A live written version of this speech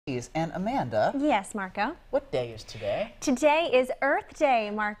selfies. And Amanda. Yes, Marco. What day is today? Today is Earth Day,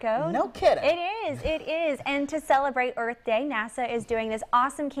 Marco. No kidding. It is. And to celebrate Earth Day, NASA is doing this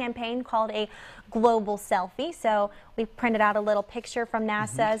awesome campaign called a global selfie. So we printed out a little picture from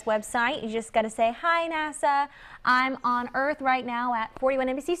NASA's website. You just got to say, "Hi, NASA. I'm on Earth right now at 41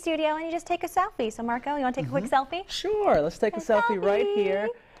 NBC Studio," and you just take a selfie. So Marco, you want to take a quick selfie? Sure. Let's take a selfie right here.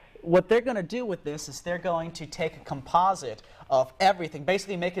 What they're going to do with this is they're going to take a composite of everything,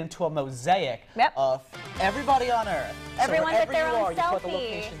 basically make it into a mosaic of everybody on Earth. Everyone with their own you put the selfie.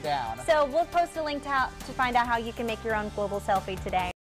 location down. So we'll post a link to find out how you can make your own global selfie today.